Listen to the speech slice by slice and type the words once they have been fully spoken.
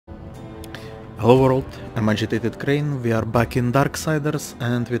Hello world, I'm Agitated Crane, we are back in Darksiders,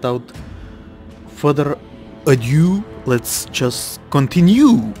 and without further ado, let's just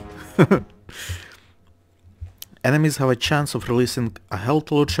continue! Enemies have a chance of releasing a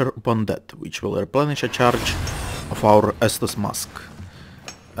health launcher upon death, which will replenish a charge of our Estus mask.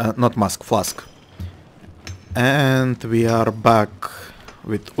 Not mask, flask. And we are back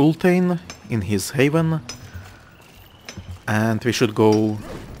with Ultane in his haven, and we should go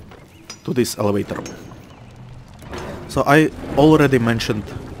to this elevator. So I already mentioned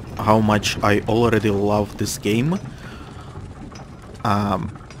how much I already love this game.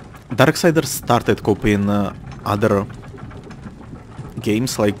 Darksiders started copying other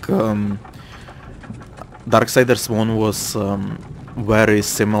games, like Darksiders 1 was very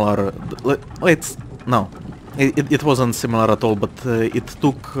similar. It wasn't similar at all, but it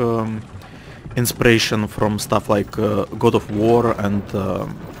took inspiration from stuff like God of War and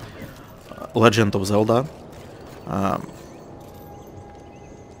Legend of Zelda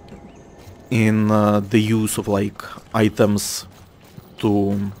in the use of like items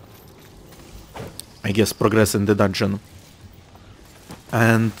to, I guess, progress in the dungeon.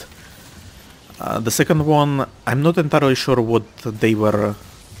 And the second one, I'm not entirely sure what they were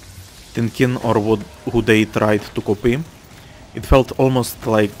thinking or who they tried to copy. It felt almost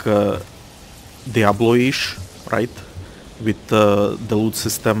like Diablo-ish, right? With the loot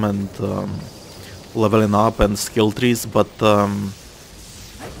system and leveling up and skill trees, but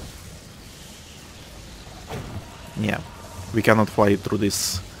yeah, we cannot fly through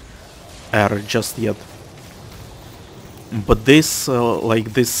this air just yet. But this,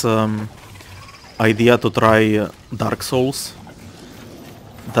 idea to try Dark Souls,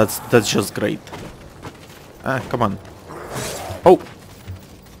 that's just great. Come on. Oh!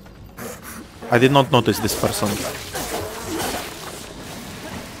 I did not notice this person.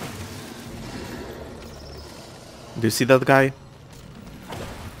 Do you see that guy?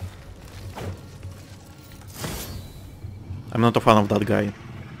 I'm not a fan of that guy.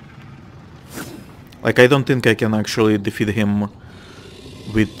 Like, I don't think I can actually defeat him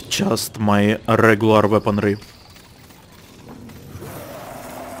with just my regular weaponry.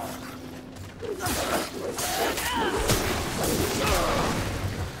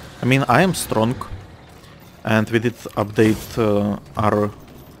 I mean, I am strong, and we did update our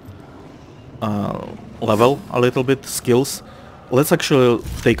level a little bit, skills. Let's actually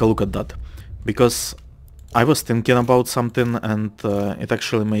take a look at that, because I was thinking about something and it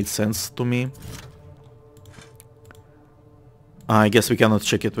actually made sense to me. I guess we cannot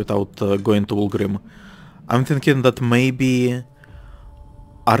check it without going to Ulgrim. I'm thinking that maybe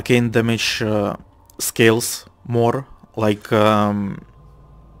arcane damage scales more, like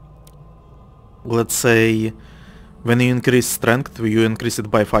let's say when you increase strength, you increase it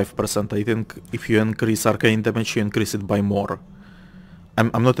by 5%. I think if you increase arcane damage, you increase it by more.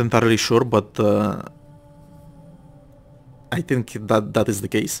 I'm not entirely sure, but I think that is the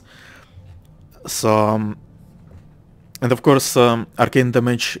case. So, and of course, arcane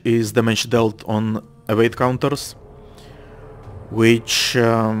damage is damage dealt on evade counters, which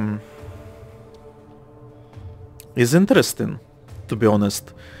is interesting, to be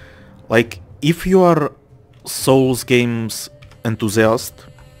honest. Like, if you are Souls games enthusiast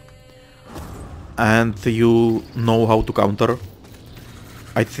and you know how to counter,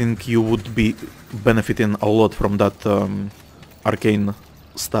 I think you would be benefiting a lot from that arcane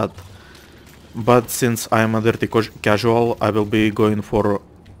stat. But since I am a dirty casual, I will be going for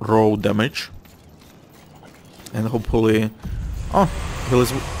raw damage. And hopefully... Oh,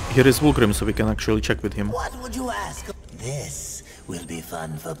 here is Vulgrim, so we can actually check with him. What would you ask? This will be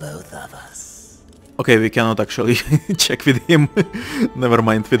fun for both of us. Okay, we cannot actually check with him. Never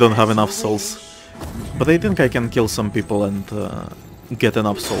mind, we don't have enough souls. But I think I can kill some people and get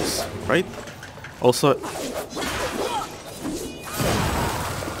enough souls, right? Also...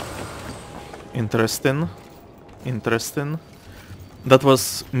 Interesting. Interesting. That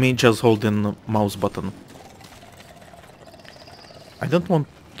was me just holding mouse button. I don't want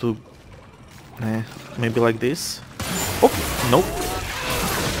to... maybe like this? Oh, no.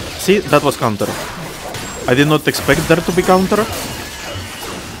 See, that was counter. I did not expect there to be counter,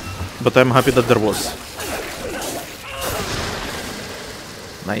 but I'm happy that there was.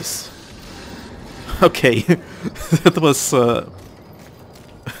 Nice. Okay, that was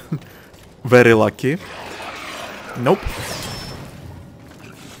very lucky. Nope.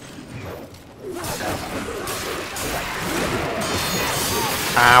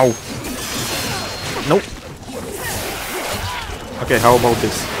 Ow. Nope. Okay, how about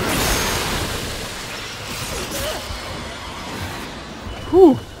this?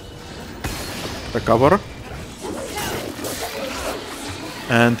 Whew. recover.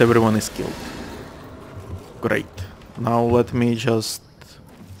 And everyone is killed. Great. Now let me just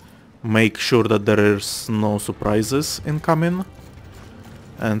make sure that there is no surprises incoming.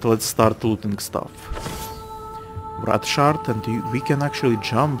 And let's start looting stuff. Rat shard, and we can actually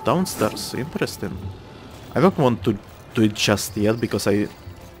jump downstairs. Interesting. I don't want to do it just yet because I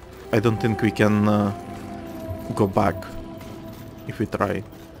don't think we can go back if we try.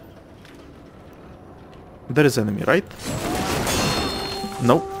 There is enemy, right?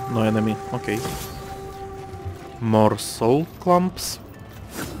 No, no enemy. Okay. More soul clumps.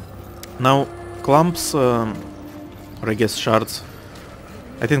 Now, clumps, or I guess shards.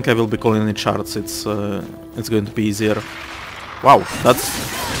 I think I will be calling it shards. It's going to be easier. Wow, that's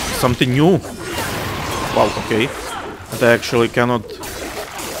something new. Wow, okay. But I actually cannot...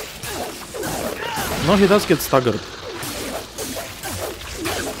 No, he does get staggered.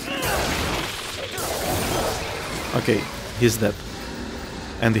 Okay, he's dead.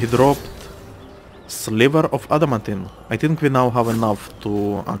 And he dropped Sliver of Adamantine. I think we now have enough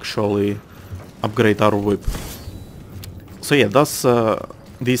to actually upgrade our whip. So yeah, that's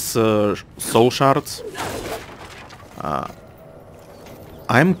these soul shards.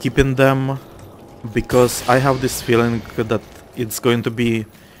 I'm keeping them because I have this feeling that it's going to be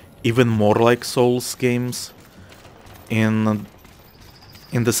even more like Souls games in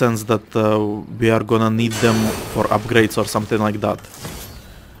the sense that we are gonna need them for upgrades or something like that.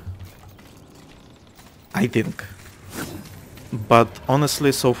 I think. But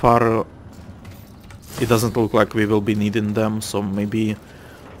honestly, so far it doesn't look like we will be needing them, so maybe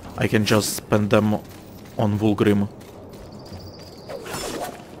I can just spend them on Vulgrim.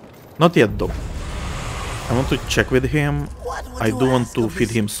 Not yet though. I want to check with him. I do want to feed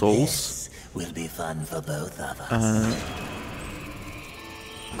him souls. Will be fun for both of us.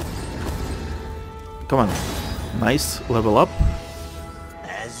 Come on. Nice. Level up.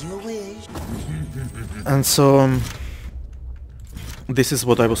 As you wish. And so... this is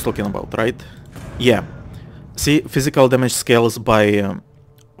what I was talking about, right? Yeah. See, physical damage scales by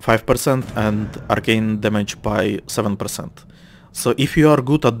 5% and arcane damage by 7%. So if you are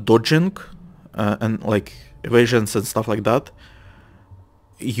good at dodging and like evasions and stuff like that,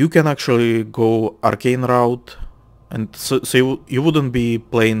 you can actually go arcane route, and so you wouldn't be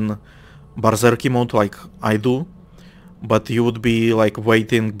playing berserky mode like I do, but you would be like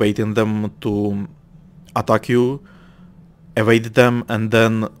waiting, baiting them to attack you, evade them, and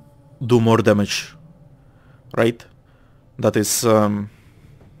then do more damage, right? That is,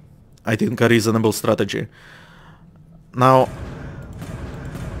 I think, a reasonable strategy. Now,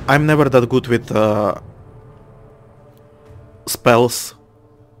 I'm never that good with spells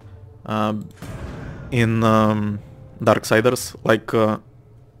in Darksiders. Like,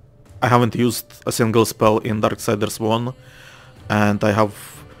 I haven't used a single spell in Darksiders 1, and I have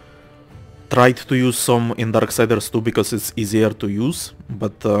tried to use some in Darksiders 2 because it's easier to use,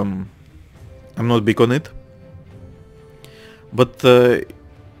 but I'm not big on it. But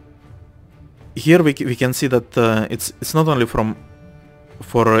here we can see that it's not only for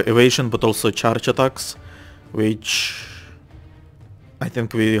evasion but also charge attacks, which I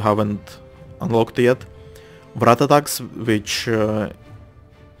think we haven't unlocked yet. Wrath attacks, which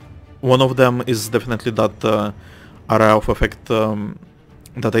one of them is definitely that area of effect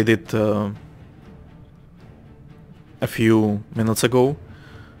that I did a few minutes ago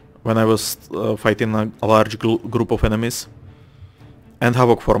when I was fighting a large group of enemies. And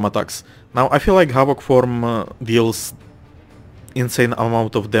Havoc Form attacks. Now I feel like Havoc Form deals insane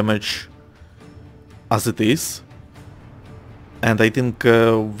amount of damage as it is, and I think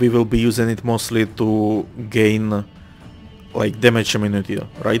we will be using it mostly to gain like damage immunity,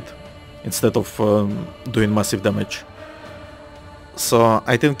 right? Instead of doing massive damage. So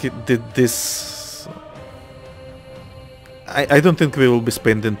I think this... I don't think we will be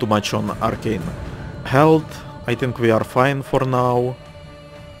spending too much on arcane. Health, I think we are fine for now.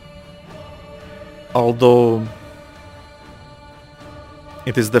 Although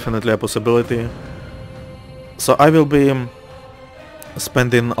it is definitely a possibility. So I will be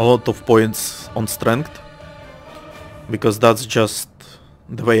spending a lot of points on strength, because that's just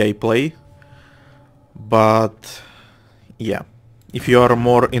the way I play. But yeah, if you are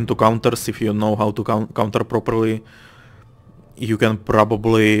more into counters, if you know how to counter properly, you can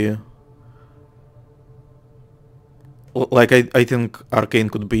probably... Like I think arcane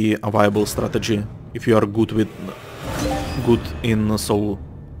could be a viable strategy if you are good in soul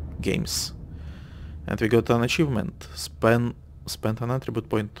games. And we got an achievement. Spend an attribute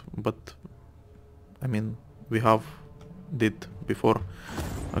point, but I mean we did before.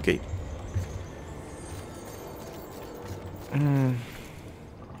 Okay.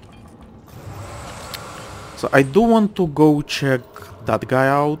 So I do want to go check that guy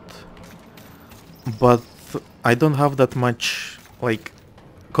out, but I don't have that much, like,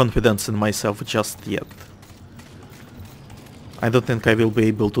 confidence in myself just yet. I don't think I will be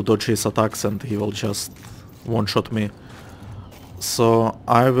able to dodge his attacks and he will just one-shot me. So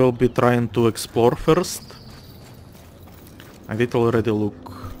I will be trying to explore first. I did already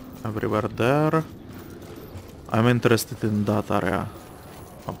look everywhere there. I'm interested in that area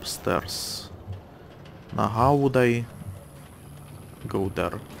upstairs. Now how would I go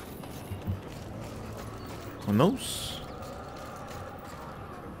there? Who knows?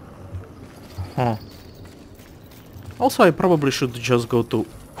 Huh. Also, I probably should just go to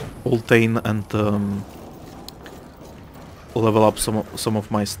Ultane and level up some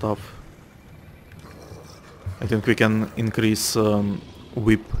of my stuff. I think we can increase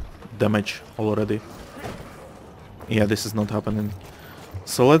whip damage already. Yeah, this is not happening.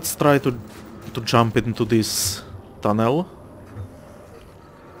 So let's try to jump into this tunnel.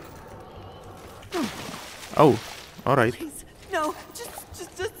 Oh, alright. Please, no,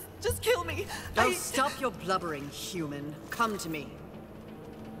 just kill me. Oh, stop your blubbering, human. Come to me.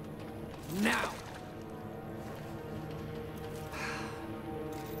 Now.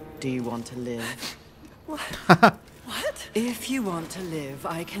 Do you want to live? What? If you want to live,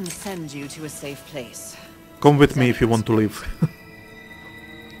 I can send you to a safe place. Come with me if you want to live.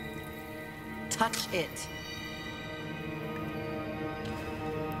 Touch it.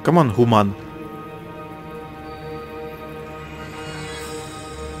 Come on, human.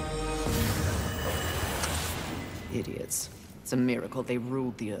 Idiots. It's a miracle they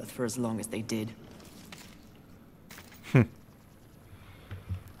ruled the Earth for as long as they did.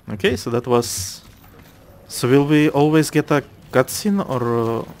 Okay, so that was... So will we always get a cutscene,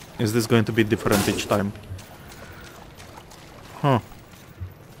 or is this going to be different each time? Huh.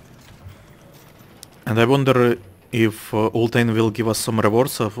 And I wonder if Ultane will give us some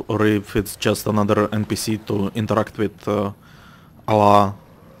rewards, or if it's just another NPC to interact with a la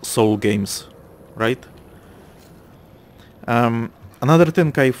Soul games, right? Another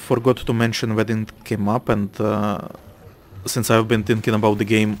thing I forgot to mention when it came up, and since I've been thinking about the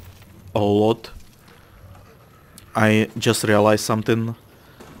game a lot, I just realized something.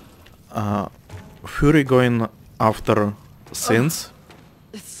 Fury going after sins.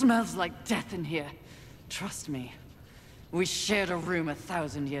 It smells like death in here. Trust me. We shared a room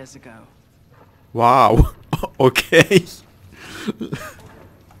 1,000 years ago. Wow. Okay.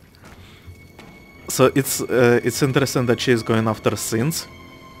 So it's interesting that she is going after sins.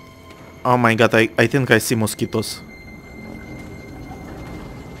 Oh my god, I think I see mosquitoes.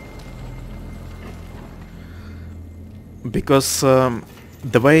 Because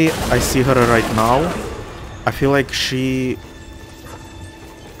the way I see her right now, I feel like she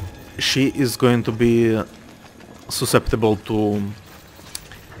is going to be susceptible to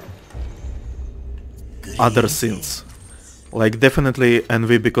other sins. Like definitely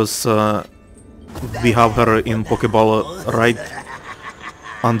Envy, because we have her in Pokeball right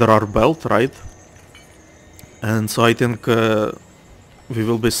under our belt, right? And so I think we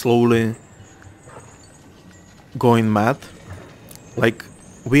will be slowly going mad. Like,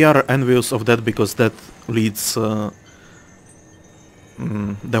 we are envious of that because that leads the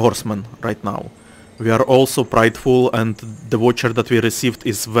Horseman right now. We are also prideful, and the Watcher that we received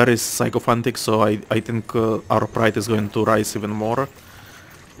is very sycophantic, so I think our pride is going to rise even more.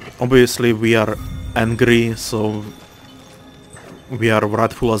 Obviously we are angry, so we are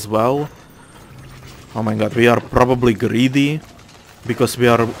wrathful as well. Oh my god, we are probably greedy, because we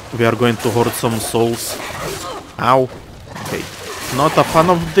are going to hoard some souls. Ow. Okay. Not a fan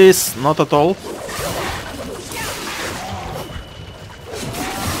of this, not at all.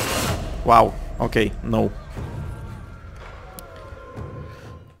 Wow. Okay, no.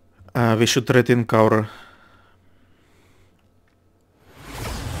 We should rethink our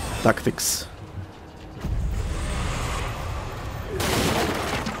tactics.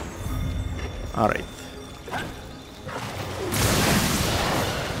 Alright.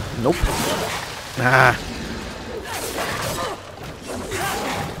 Nope. Ah.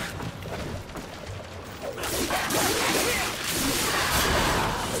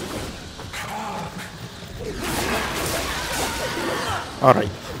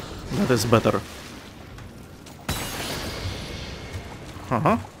 Alright. That is better.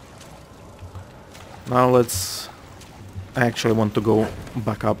 Uh-huh. Now let's... I actually want to go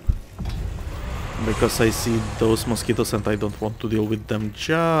back up, because I see those mosquitoes and I don't want to deal with them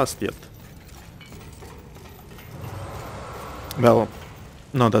just yet. Well,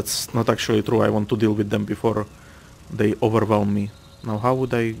 no, that's not actually true. I want to deal with them before They overwhelm me. Now how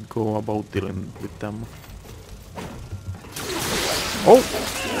would I go about dealing with them? Oh!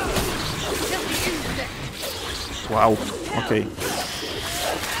 Wow, okay.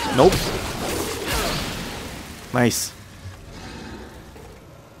 Nope. Nice.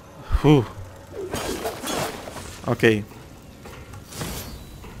 Whew. Okay.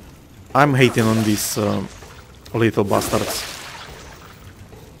 I'm hating on these little bastards.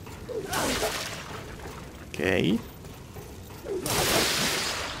 Okay.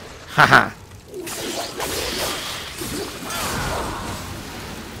 Haha.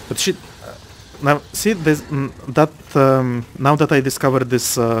 But shit. Now see this now that I discovered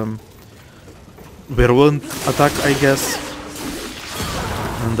this virulent attack, I guess,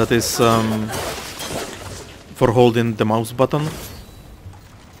 and that is for holding the mouse button.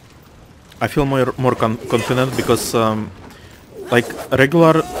 I feel more confident because like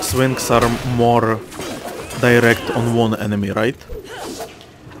regular swings are more direct on one enemy, right?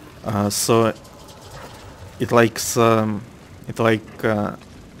 So it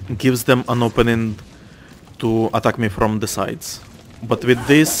gives them an opening to attack me from the sides. But with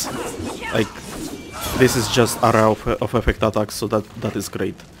this, like, this is just area of effect attacks, so that is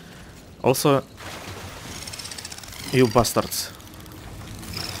great. Also, you bastards.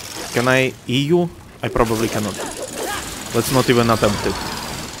 Can I E you? I probably cannot. Let's not even attempt it.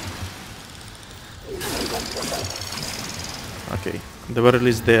 Okay, at the very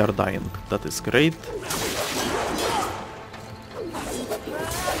least they are dying. That is great.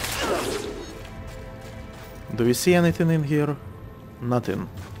 Do we see anything in here? Nothing.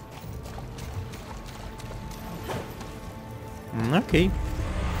 Okay.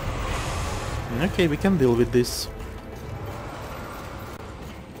 Okay, we can deal with this.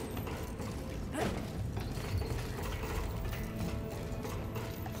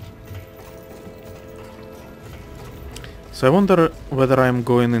 So I wonder whether I'm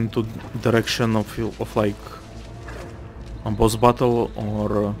going into direction of like a boss battle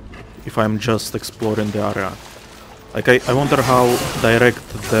or if I'm just exploring the area. Like I wonder how direct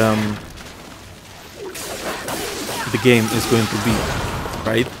the game is going to be,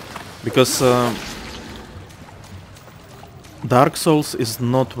 right? Because Dark Souls is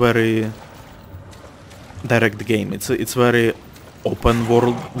not very direct game. It's very open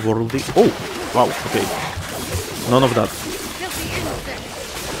worldy. Oh, wow. Okay, none of that.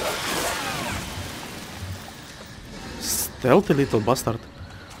 Stealthy little bastard.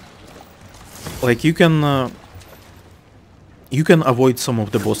 Like you can avoid some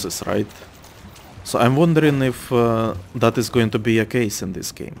of the bosses, right? So I'm wondering if that is going to be a case in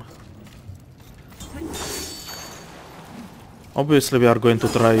this game. Obviously we are going to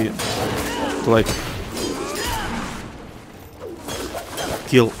try to like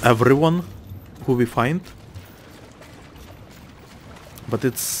kill everyone who we find. But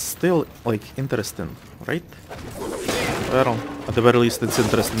it's still like interesting, right? Well, at the very least it's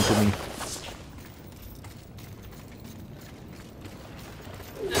interesting to me.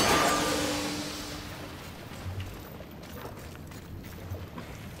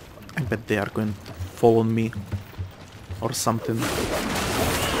 I bet they are going to fall on me or something.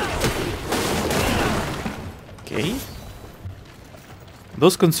 Okay.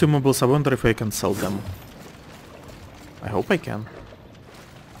 Those consumables, I wonder if I can sell them. I hope I can.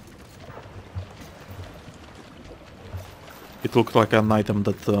 It looked like an item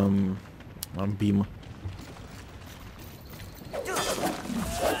that beam.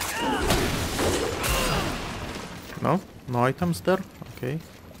 No? No items there? Okay.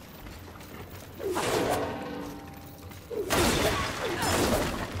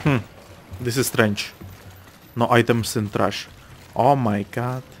 This is strange. No items in trash. Oh my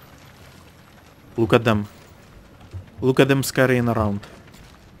god. Look at them. Look at them scurrying around.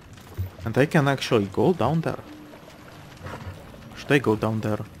 And I can actually go down there. Should I go down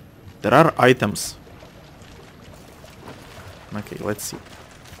there? There are items. Okay, let's see.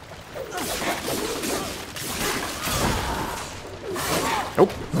 Oh,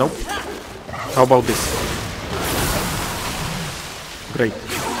 nope. How about this? Great.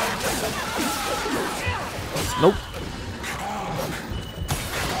 Nope.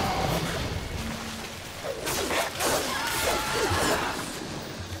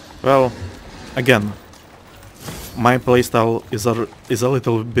 Well, again, my playstyle is a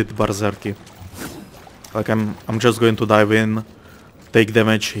little bit berserky. Like I'm just going to dive in, take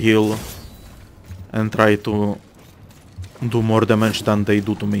damage, heal, and try to do more damage than they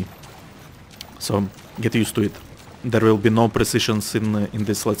do to me. So get used to it. There will be no precisions in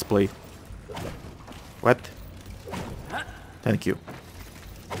this let's play. What? Thank you.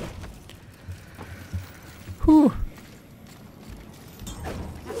 Whew.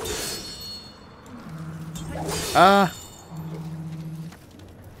 Ah!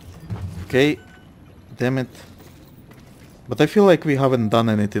 Okay. Damn it. But I feel like we haven't done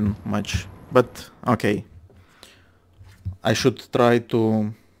anything much. But, okay. I should try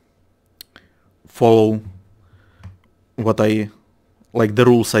to follow what like the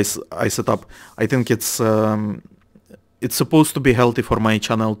rules I set up. I think it's supposed to be healthy for my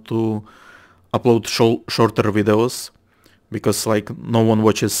channel to upload shorter videos, because like no one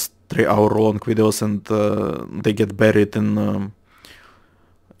watches 3-hour long videos and they get buried in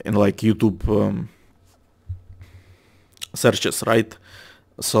like YouTube searches, right?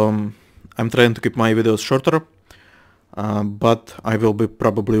 So I'm trying to keep my videos shorter, but I will be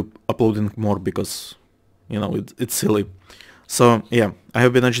probably uploading more because, you know, it's silly. So yeah, I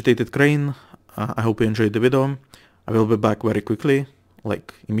have been Agitated Crane. I hope you enjoyed the video. I will be back very quickly,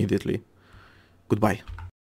 like immediately. Goodbye.